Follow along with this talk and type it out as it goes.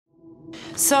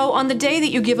So on the day that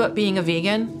you give up being a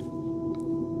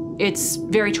vegan, it's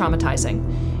very traumatizing.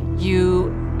 You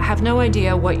have no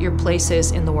idea what your place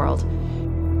is in the world.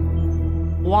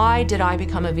 Why did I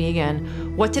become a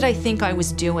vegan? What did I think I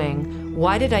was doing?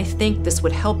 Why did I think this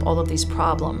would help all of these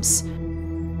problems?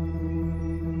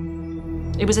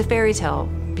 It was a fairy tale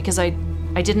because I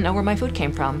didn't know where my food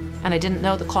came from, and I didn't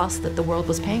know the cost that the world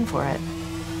was paying for it.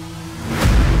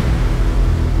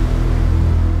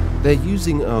 They're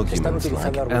using arguments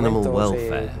like animal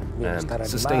welfare and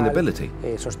sustainability.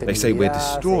 They say we're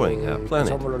destroying our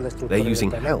planet. They're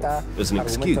using health as an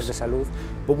excuse.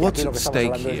 But what's at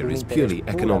stake here is purely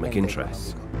economic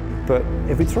interests. But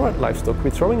if we throw out livestock, we're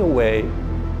throwing away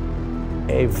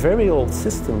a very old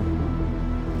system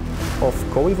of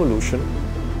coevolution.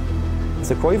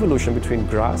 It's a coevolution between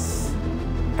grass,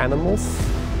 animals,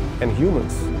 and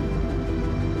humans.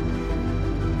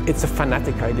 It's a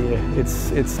fanatic idea.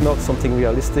 It's not something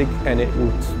realistic, and it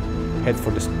would head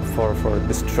for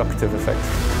destructive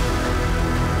effects.